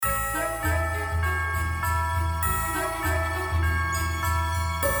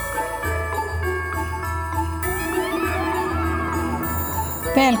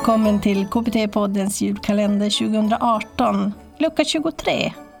Välkommen till KBT-poddens julkalender 2018. Lucka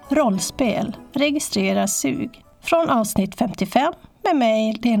 23. Rollspel. Registrera sug. Från avsnitt 55 med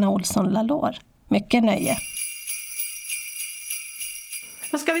mig, Lena Olsson Lalor. Mycket nöje.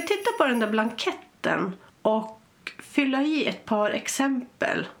 Då ska vi titta på den där blanketten och fylla i ett par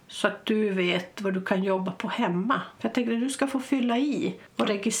exempel så att du vet vad du kan jobba på hemma. För jag tänkte att du ska få fylla i och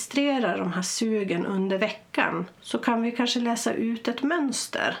registrera de här sugen under veckan. Så kan vi kanske läsa ut ett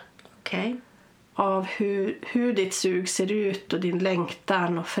mönster. Okej. Av hur ditt sug ser ut och din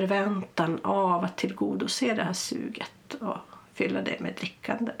längtan och förväntan av att tillgodose det här suget och fylla det med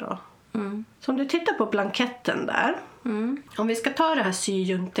drickande då. Mm. Så om du tittar på blanketten där. Mm. Om vi ska ta det här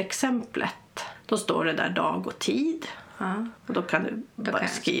syjuntexemplet. Då står det där dag och tid. Ja. Och då kan du bara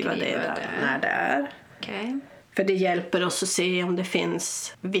skriva det där när det är. Okej. För det hjälper oss att se om det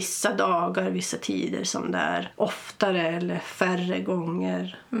finns vissa dagar, vissa tider som det är oftare eller färre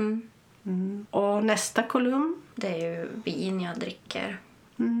gånger. Mm. Mm. Och nästa kolumn. Det är ju vin jag dricker.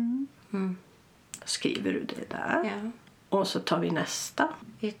 Mm. Mm. Då skriver du det där. Ja. Och så tar vi nästa.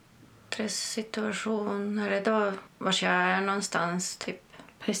 Yttre situation. Är det då var jag är någonstans typ?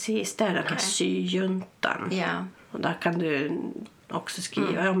 Precis, det är den här syjuntan. Ja. Och där kan du också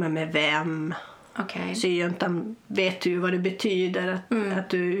skriva men med vem. Okej. Syjuntan vet ju vad det betyder att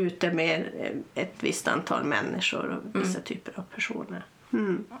du är ute med ett visst antal människor och vissa typer av personer.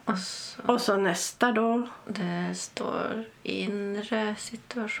 Mm. Och så nästa då. Det står inre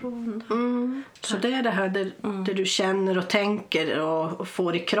situation. Så det är det här där du känner och tänker och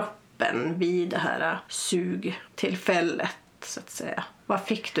får i kroppen vid det här sugtillfället så att säga. Vad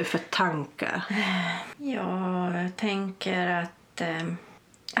fick du för tankar? Ja, jag tänker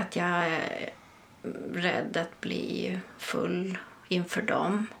att jag är rädd att bli full inför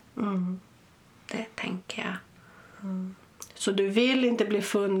dem. Det tänker jag. Så du vill inte bli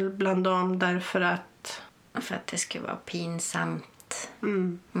full bland dem därför att... För att det ska vara pinsamt.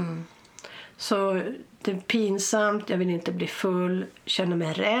 Så det är pinsamt, jag vill inte bli full, känner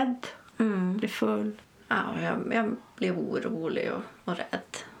mig rädd, bli full. Ja, jag blir orolig och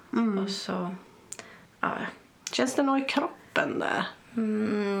rädd. Och så... Ja. Känns det något i kroppen där?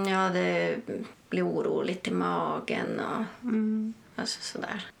 Ja, det blir oroligt i magen och alltså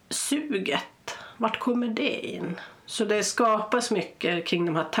sådär. Suget, vart kommer det in? Så det skapas mycket kring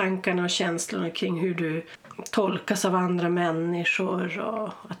de här tankarna och känslorna kring hur du tolkas av andra människor och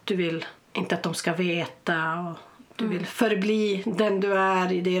att du vill inte att de ska veta och du vill förbli den du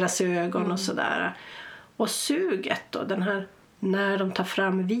är i deras ögon och sådär. Och suget då, den här när de tar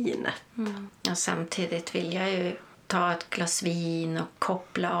fram vinet. Och samtidigt vill jag ju ta ett glas vin och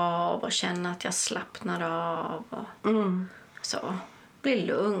koppla av och känna att jag slappnar av och så bli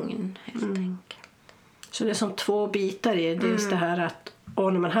lugn helt enkelt. Så det är som två bitar i det. Dels det här att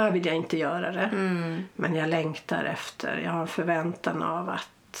men här vill jag inte göra det. Men jag längtar efter. Jag har en förväntan av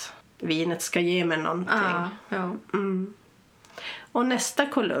att vinet ska ge mig någonting. Ja. Och nästa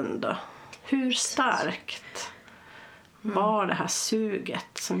kolumn då. Hur starkt var det här suget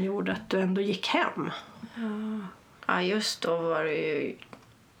som gjorde att du ändå gick hem? Ja, just då var det ju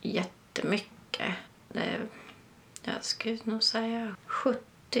jättemycket. Jag skulle nog säga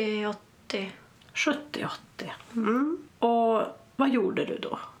 70-80. 70-80. Och vad gjorde du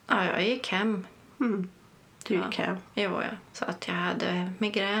då? Ja, jag gick hem. Du gick hem? Jo, ja. Så att jag hade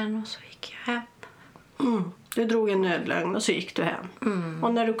migrän och så gick jag hem. Du drog en nödlögn och så gick du hem.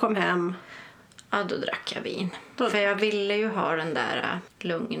 Och när du kom hem? Ja, då drack jag vin. För jag ville ju ha den där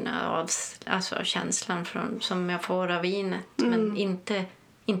lugna alltså känslan som jag får av vinet. Men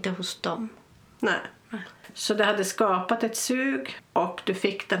inte hos dem. Nej. Så det hade skapat ett sug och du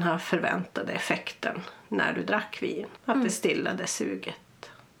fick den här förväntade effekten när du drack vin. Att det stillade suget.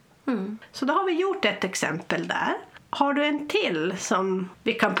 Så då har vi gjort ett exempel där. Har du en till som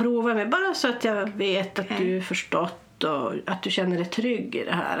vi kan prova med? Bara så att jag vet att du förstått och att du känner dig trygg i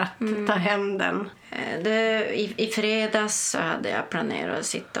det här. Att ta hem den. I fredags så hade jag planerat att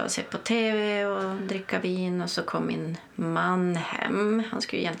sitta och se på tv och dricka vin. Och så kom min man hem. Han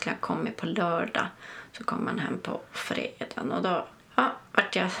skulle egentligen ha kommit på lördag. Så kom han hem på fredagen. Och då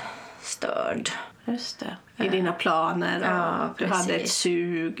vart jag störd. Just det. I dina planer. Och du hade ett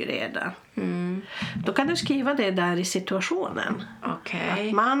sug redan. Då kan du skriva det där i situationen. Okej.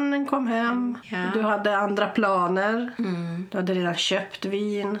 Att mannen kom hem. Ja. Du hade andra planer. Du hade redan köpt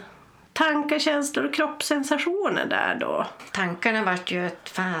vin. Tankar, känslor och kroppssensationer där då. Tankarna vart ju ett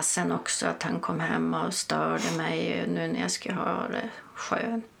fasen också att han kom hem och störde mig nu när jag skulle ha det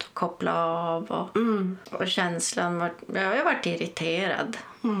skönt och koppla av. Och känslan var... Jag varit irriterad.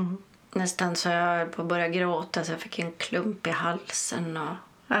 Nästan så jag på att börja gråta så jag fick en klump i halsen.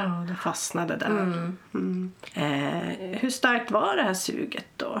 Ja, det fastnade där. Hur starkt var det här suget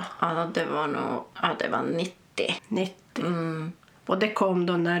då? Ja, det var 90. 90. Och det kom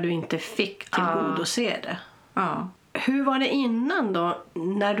då när du inte fick tillgodose det. Ja. Hur var det innan då?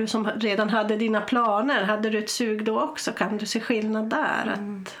 När du som redan hade dina planer, hade du ett sug då också? Kan du se skillnad där?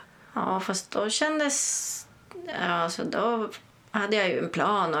 Ja, fast då då hade jag ju en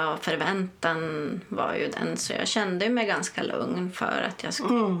plan och förväntan var ju den. Så jag kände mig ganska lugn för att jag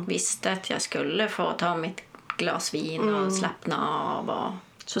visste att jag skulle få ta mitt glas vin och slappna av.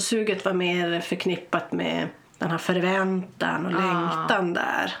 Så suget var mer förknippat med den här förväntan och längtan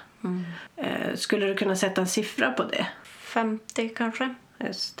där. Skulle du kunna sätta en siffra på det? 50 kanske.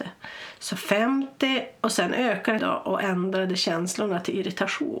 Just det. Så 50 och sen ökade det då och ändrade känslorna till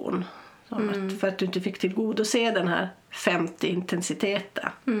irritation. För att du inte fick tillgodose den här 50-intensiteten.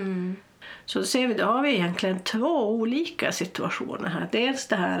 Så då ser vi, då har vi egentligen 2 olika situationer här. Dels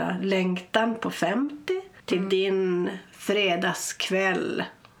det här längtan på 50 till din fredagskväll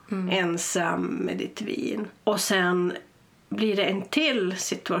ensam med ditt vin. Och sen blir det en till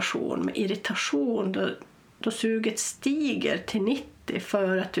situation med irritation då suget stiger till 90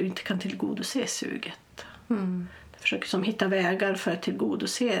 för att du inte kan tillgodose suget. Du försöker som hitta vägar för att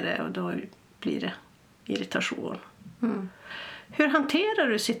tillgodose det och då blir det irritation. Hur hanterar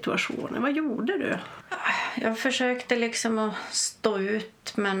du situationen? Vad gjorde du? Jag försökte liksom att stå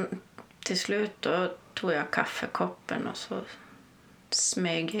ut, men till slut då tog jag kaffekoppen och så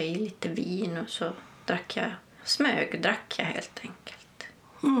smög jag i lite vin och så drack jag helt enkelt.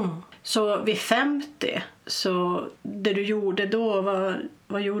 Så vid 50, så det du gjorde då,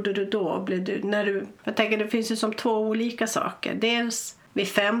 vad gjorde du då? Jag tänker det finns ju som 2 olika saker. Dels vid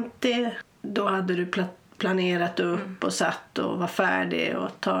 50, då hade du planerat upp och satt och var färdig och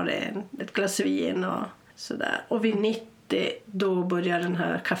tar ett glas vin och sådär. Och vid 90, då börjar den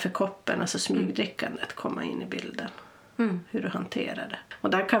här kaffekoppen, alltså smygdrickandet, komma in i bilden. Hur du hanterar det. Och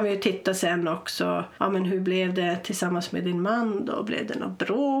där kan vi ju titta sen också, men hur blev det tillsammans med din man då? Blev det något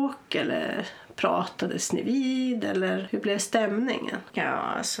bråk eller pratades ni vid eller hur blev stämningen? Ja,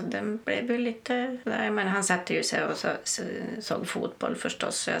 alltså den blev ju lite... Men han satte ju sig och såg fotboll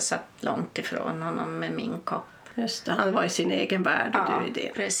förstås, så jag satt långt ifrån honom med min kopp. Just det, han var i sin egen värld och du i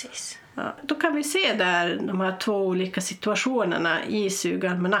din. Precis. Ja, då kan vi se där de här 2 olika situationerna i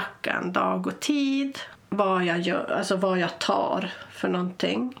sugalmanackan, dag och tid. Vad jag gör, alltså vad jag tar för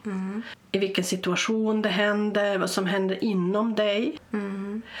någonting. I vilken situation det händer, vad som händer inom dig.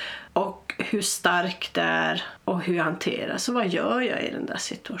 Och hur starkt det är och hur jag hanterar. Så vad gör jag i den där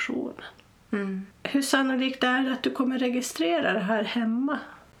situationen? Hur sannolikt är det att du kommer registrera det här hemma?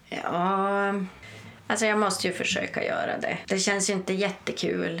 Ja, alltså jag måste ju försöka göra det. Det känns ju inte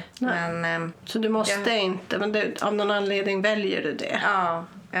jättekul. Men, så du måste inte, men av någon anledning väljer du det? Ja,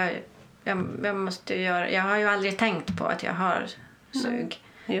 jag måste göra. Jag har ju aldrig tänkt på att jag har sug.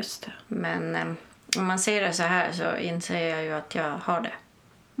 Just det. Men om man ser det så här så inser jag ju att jag har det.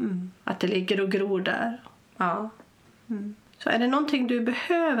 Att det ligger och gror där. Ja. Så är det någonting du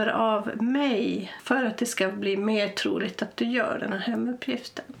behöver av mig för att det ska bli mer troligt att du gör den här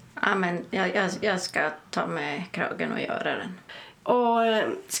hemuppgiften? Ja, men jag ska ta med kragen och göra den. Och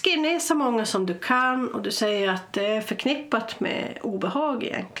skriv ner så många som du kan, och du säger att det är förknippat med obehag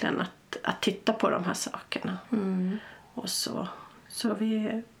egentligen att titta på de här sakerna. Och så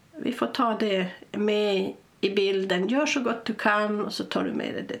vi får ta det med i bilden. Gör så gott du kan och så tar du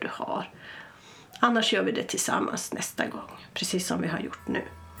med det du har. Annars gör vi det tillsammans nästa gång, precis som vi har gjort nu.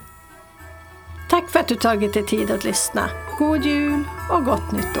 Tack för att du tagit dig tid att lyssna. God jul och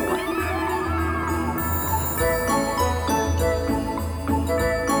gott nytt år.